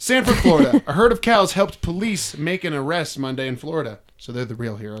 Sanford, Florida. A herd of cows helped police make an arrest Monday in Florida. So they're the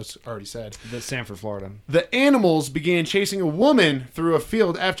real heroes, already said. The Sanford, Florida. The animals began chasing a woman through a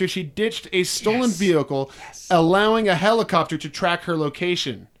field after she ditched a stolen vehicle, allowing a helicopter to track her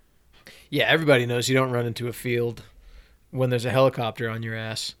location. Yeah, everybody knows you don't run into a field when there's a helicopter on your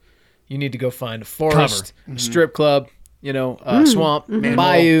ass. You need to go find a forest, a strip club, swamp,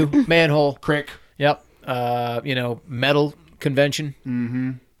 bayou, manhole. Crick. Yep. Metal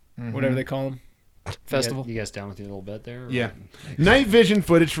convention. Whatever they call them. Festival. You guys down with you a little bit there? Yeah. Night vision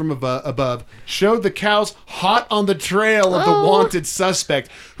footage from above showed the cows hot on the trail of the wanted suspect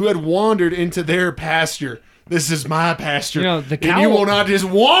who had wandered into their pasture. This is my pasture. You know, the and you cow- will not just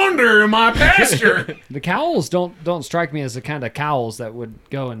wander in my pasture. The cowls don't strike me as the kind of cowls that would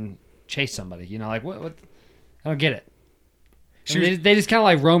go and chase somebody. You know, like what? I don't get it. I mean, they just kind of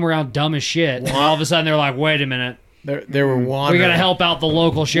like roam around dumb as shit. And all of a sudden they're like, wait a minute. They were We wandering. got to help out the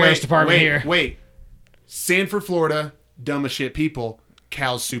local sheriff's department here. Wait. Sanford, Florida, dumb as shit people.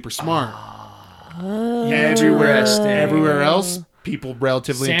 Cows super smart. Everywhere else, people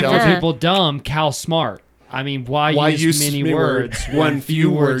relatively Sanford intelligent. people dumb, cow smart. I mean, why use many words when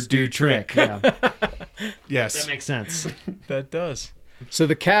few words do trick? Yeah, Yes. that makes sense. That does. So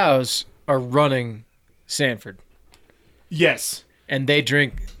the cows are running Sanford, Yes. and they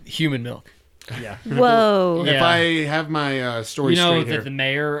drink human milk. Yeah. Whoa. Yeah. If I have my story You know straight that here. the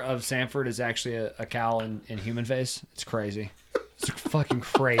mayor of Sanford is actually a cow in human face? It's crazy. It's fucking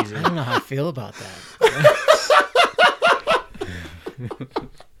crazy. I don't know how I feel about that.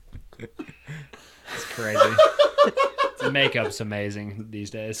 It's crazy. The makeup's amazing these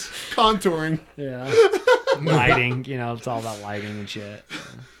days. Contouring. Yeah. Lighting, it's all about lighting and shit.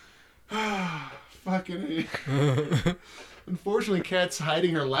 Fucking A. Unfortunately, Kat's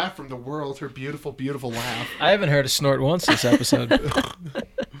hiding her laugh from the world. Her beautiful, beautiful laugh. I haven't heard a snort once this episode.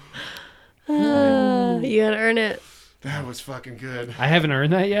 You gotta earn it. That was fucking good. I haven't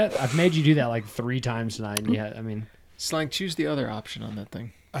earned that yet. I've made you do that like 3 times tonight. And Slang, choose the other option on that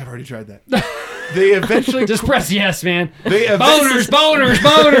thing. I've already tried that. They eventually just press yes, man. Boners.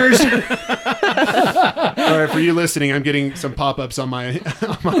 All right, for you listening, I'm getting some pop-ups on my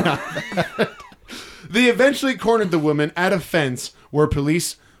iPad. They eventually cornered the woman at a fence where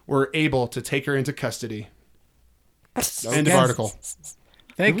police were able to take her into custody. End of article.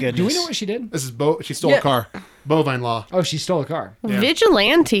 Thank goodness. Do we know what she did? This is she stole a car. Bovine law. Oh, she stole a car. Yeah.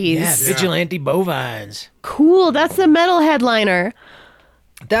 Vigilantes. Yeah, vigilante bovines. Cool. That's the metal headliner.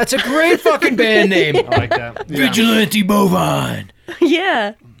 That's a great fucking band name. I like that. Yeah. Vigilante bovine.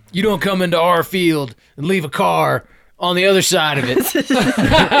 Yeah. You don't come into our field and leave a car on the other side of it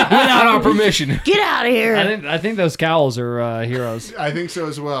without our permission. Get out of here. I think those cowls are heroes. I think so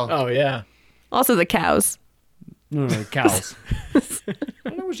as well. Oh, yeah. Also the cows. No, cows. I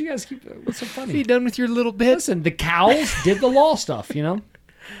don't know what you guys keep. What's so funny? Be done with your little bit. Listen, the cows did the law stuff, The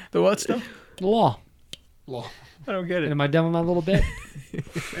what stuff? The law. Law. I don't get it. Am I done with my little bit?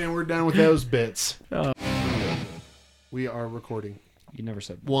 And we're done with those bits. We are recording. You never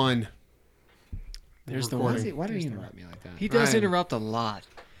said. 1. There's the Recording. one. Why do you interrupt me like that? He does Ryan. interrupt a lot.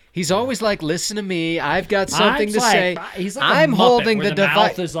 He's always like, listen to me. I've got something I'm to like- say. He's like I'm a Muppet holding where the the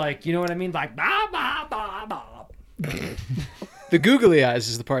mouth device. is like, you know what I mean? Like, bah, bah, bah, bah. The googly eyes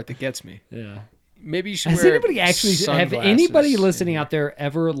is the part that gets me. Yeah. Maybe you should Has wear anybody actually, have sunglasses. anybody listening out there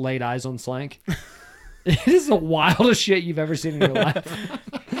ever laid eyes on Slank? It is the wildest shit you've ever seen in your life.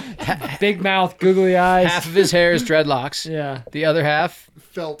 Big mouth, googly eyes. Half of his hair is dreadlocks. Yeah. The other half,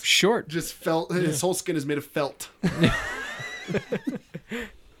 Felt. short. Just felt. His whole skin is made of felt.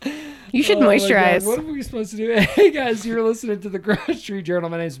 You should Oh my moisturize. God, what are we supposed to do? Hey guys, you're listening to the Garage Street Journal.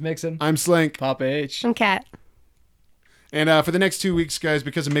 My name's Mixon. I'm Slank. Papa H. I'm Cat. And for the next 2 weeks, guys,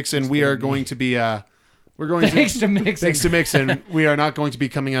 because of Mixon, we are going to be... Thanks to Mixon. Thanks to Mixon, we are not going to be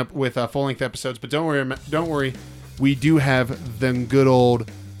coming up with full-length episodes. But don't worry. We do have the good old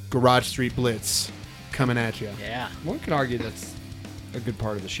Garage Street Blitz coming at you. Yeah. One could argue that's a good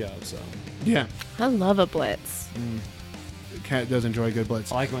part of the show. So Yeah. I love a blitz. Cat does enjoy a good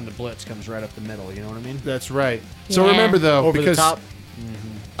Blitz. I like when the blitz comes right up the middle. You know what I mean? That's right. So Yeah. remember, though, Over because the top.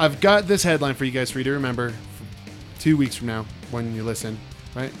 I've got this headline for you guys for you to remember 2 weeks from now when you listen,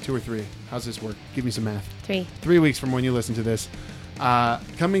 right? 2 or 3. How's this work? Give me some math. 3. 3 weeks from when you listen to this.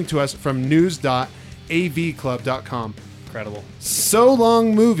 Coming to us from news.avclub.com. Incredible. So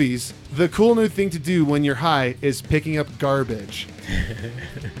long movies. The cool new thing to do when you're high is picking up garbage.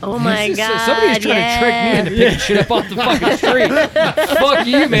 Oh my god. Somebody's trying to trick me into picking shit up off the fucking street. Fuck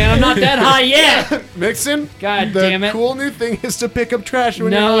you, man. I'm not that high yet. Mixon, God the damn it. cool new thing is to pick up trash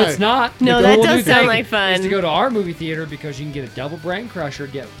when No, you're high. it's not. No, The that cool does new sound thing like fun. Is to go to our movie theater because you can get a double brain crusher,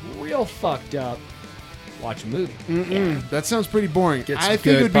 get real fucked up, watch a movie. That sounds pretty boring. Get some I think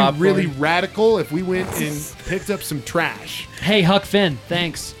good it would popcorn. be really radical if we went and picked up some trash. Hey, Huck Finn,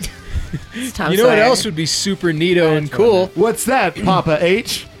 thanks. It's Tom You know what Sawyer. else would be super neato and cool? What's that, Papa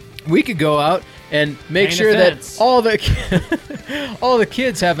H? We could go out and make Paint a sure that fence. all the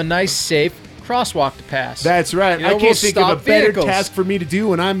kids have a nice, safe crosswalk to pass. That's right. You know, I we'll can't think of a stop better vehicles. task for me to do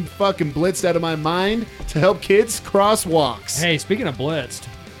when I'm fucking blitzed out of my mind to help kids cross walks. Hey, speaking of blitzed,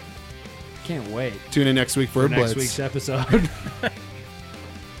 can't wait Tune in next week for a for next blitz. week's episode.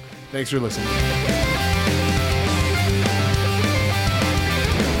 Thanks for listening.